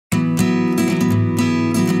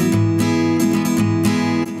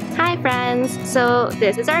So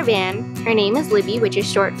this is our van. Her name is Libby, which is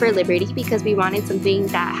short for Liberty, because we wanted something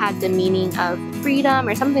that had the meaning of freedom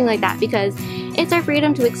or something like that, because it's our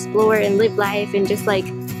freedom to explore and live life and just like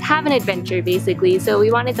have an adventure basically. So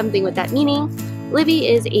we wanted something with that meaning. Libby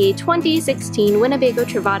is a 2016 Winnebago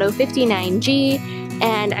Travato 59G.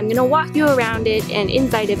 And I'm gonna walk you around it and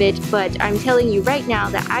inside of it, but I'm telling you right now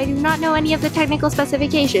that I do not know any of the technical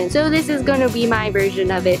specifications, so this is gonna be my version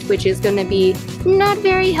of it, which is gonna be not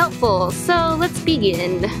very helpful. So let's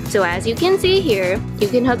begin. So as you can see here, you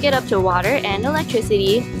can hook it up to water and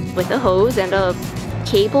electricity with a hose and a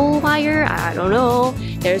cable wire, I don't know.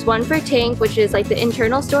 There's one for tank, which is like the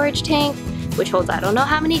internal storage tank, which holds I don't know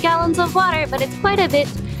how many gallons of water, but it's quite a bit.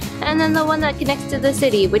 And then the one that connects to the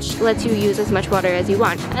city, which lets you use as much water as you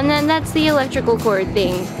want. And then that's the electrical cord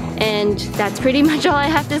thing. And that's pretty much all I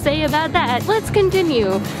have to say about that. Let's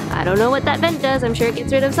continue. I don't know what that vent does. I'm sure it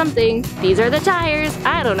gets rid of something. These are the tires.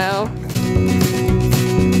 I don't know.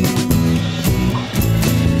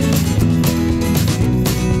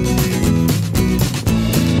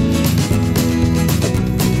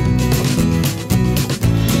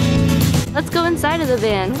 Let's go inside of the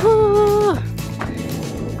van. Woo!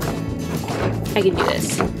 I can do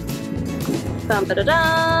this.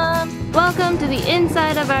 Bum-ba-da-dum. Welcome to the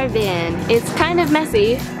inside of our van. It's kind of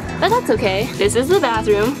messy, but that's okay. This is the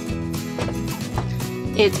bathroom.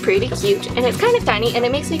 It's pretty cute, and it's kind of tiny, and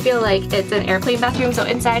it makes me feel like it's an airplane bathroom. So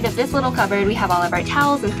inside of this little cupboard, we have all of our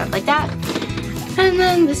towels and stuff like that. And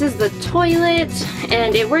then this is the toilet,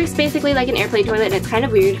 and it works basically like an airplane toilet, and it's kind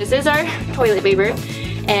of weird. This is our toilet paper,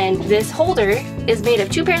 and this holder is made of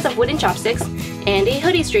 2 pairs of wooden chopsticks and a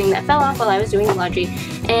hoodie string that fell off while I was doing the laundry.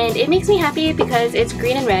 And it makes me happy because it's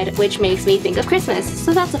green and red, which makes me think of Christmas.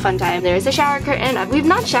 So that's a fun time. There's a shower curtain. We've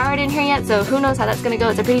not showered in here yet, so who knows how that's gonna go.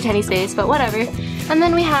 It's a pretty tiny space, but whatever. And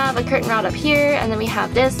then we have a curtain rod up here, and then we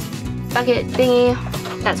have this bucket thingy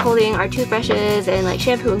that's holding our toothbrushes and like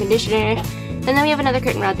shampoo and conditioner. And then we have another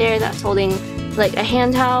curtain rod there that's holding like a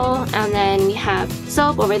hand towel, and then we have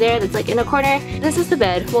soap over there that's like in a corner. This is the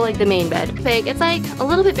bed, well, like the main bed. Big. It's like a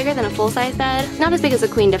little bit bigger than a full-size bed. Not as big as a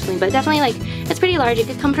queen definitely, but definitely like it's pretty large. It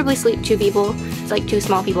could comfortably sleep 2 people. It's like 2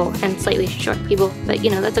 small people and slightly short people, but you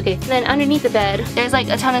know, that's okay. And then underneath the bed, there's like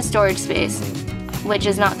a ton of storage space, which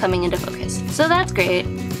is not coming into focus. So that's great.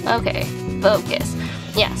 Okay, focus.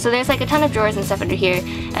 Yeah, so there's like a ton of drawers and stuff under here,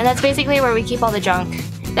 and that's basically where we keep all the junk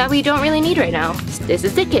that we don't really need right now. This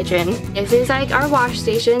is the kitchen. This is like our wash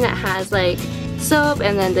station that has like soap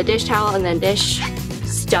and then the dish towel and then dish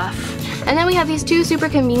stuff. And then we have these 2 super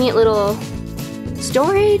convenient little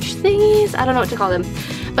storage thingies. I don't know what to call them,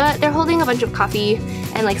 but they're holding a bunch of coffee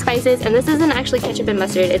and like spices. And this isn't actually ketchup and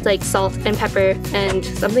mustard. It's like salt and pepper and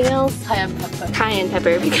something else. Cayenne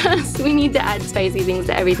pepper, because we need to add spicy things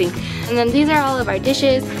to everything. And then these are all of our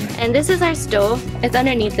dishes. And this is our stove. It's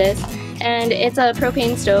underneath this. And it's a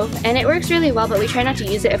propane stove, and it works really well, but we try not to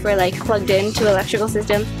use it if we're like plugged into an electrical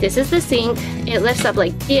system. This is the sink. It lifts up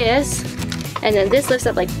like this, and then this lifts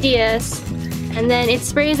up like this, and then it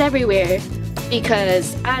sprays everywhere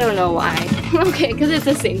because I don't know why. Okay, because it's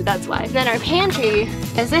a sink, that's why. And then our pantry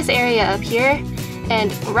is this area up here,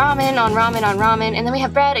 and ramen on ramen on ramen, and then we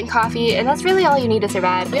have bread and coffee, and that's really all you need to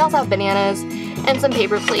survive. We also have bananas and some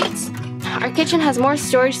paper plates. Our kitchen has more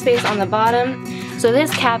storage space on the bottom. So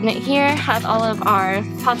this cabinet here has all of our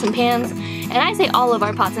pots and pans, and I say all of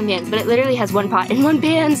our pots and pans, but it literally has 1 pot and 1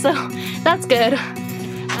 pan, so that's good.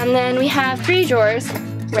 And then we have 3 drawers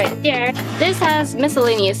right there. This has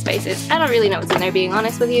miscellaneous spices. I don't really know what's in there, being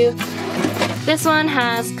honest with you. This one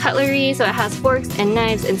has cutlery, so it has forks and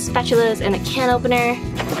knives and spatulas and a can opener.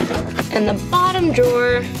 And the bottom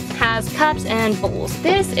drawer has cups and bowls.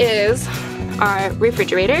 This is our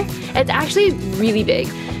refrigerator. It's actually really big.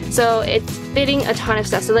 So it's fitting a ton of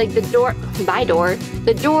stuff. So like the door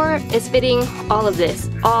is fitting all of this.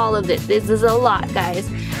 This is a lot, guys.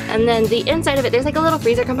 And then the inside of it, there's like a little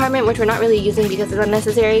freezer compartment, which we're not really using because it's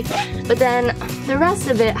unnecessary. But then the rest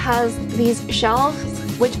of it has these shelves,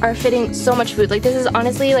 which are fitting so much food. Like this is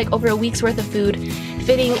honestly like over a week's worth of food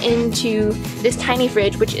fitting into this tiny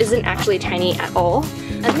fridge, which isn't actually tiny at all.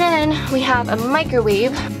 And then we have a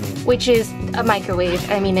microwave, which is a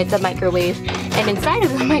microwave. I mean, it's a microwave. And inside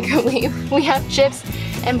of the microwave, we have chips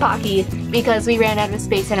and Pocky because we ran out of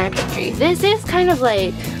space in our pantry. This is kind of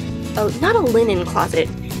like, not a linen closet.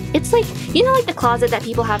 It's like, you know, like the closet that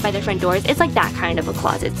people have by their front doors? It's like that kind of a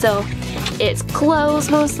closet. So it's clothes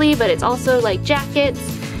mostly, but it's also like jackets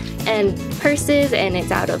and purses, and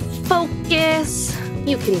it's out of focus.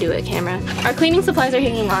 You can do it, camera. Our cleaning supplies are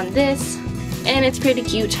hanging on this, and it's pretty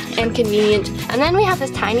cute and convenient. And then we have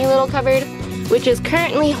this tiny little cupboard, which is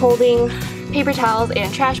currently holding paper towels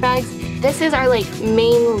and trash bags. this is our like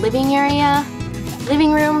main living area.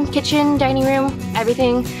 Living room, kitchen, dining room,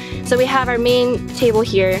 everything. So we have our main table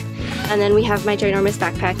here, and then we have my ginormous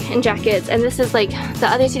backpack and jackets, and this is like the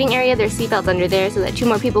other seating area. There's seatbelts under there so that 2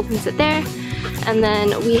 more people can sit there. And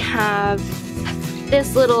then we have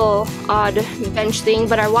this little odd bench thing,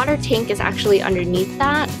 but our water tank is actually underneath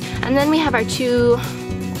that. And then we have our 2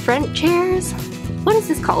 front chairs. What is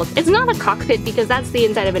this called? It's not a cockpit because that's the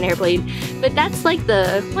inside of an airplane, but that's like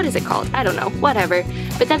the, what is it called? I don't know, whatever.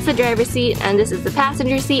 But that's the driver's seat, and this is the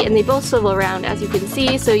passenger seat, and they both swivel around, as you can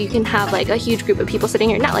see, so you can have like a huge group of people sitting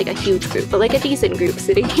here. Not like a huge group, but like a decent group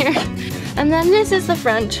sitting here. And then this is the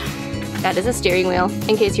front. That is a steering wheel,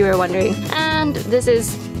 in case you were wondering. And this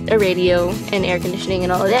is a radio and air conditioning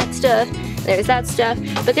and all of that stuff. There's that stuff.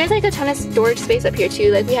 But there's like a ton of storage space up here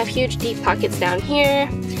too. Like we have huge deep pockets down here.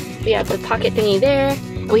 We have the pocket thingy there.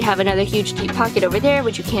 We have another huge deep pocket over there,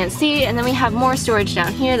 which you can't see. And then we have more storage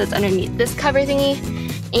down here that's underneath this cover thingy.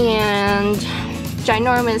 And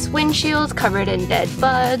ginormous windshields covered in dead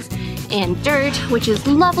bugs and dirt, which is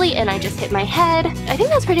lovely. And I just hit my head. I think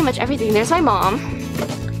that's pretty much everything. There's my mom.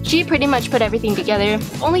 She pretty much put everything together.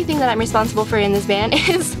 Only thing that I'm responsible for in this van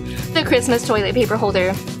is the Christmas toilet paper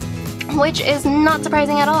holder, which is not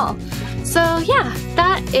surprising at all. So yeah,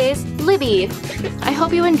 that is Libby. I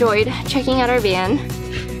hope you enjoyed checking out our van.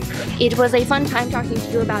 It was a fun time talking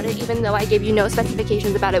to you about it, even though I gave you no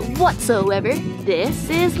specifications about it whatsoever. This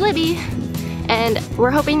is Libby, and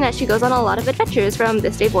we're hoping that she goes on a lot of adventures from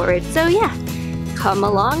this day forward. So yeah, come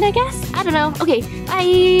along, I guess? I don't know. Okay,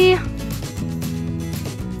 bye!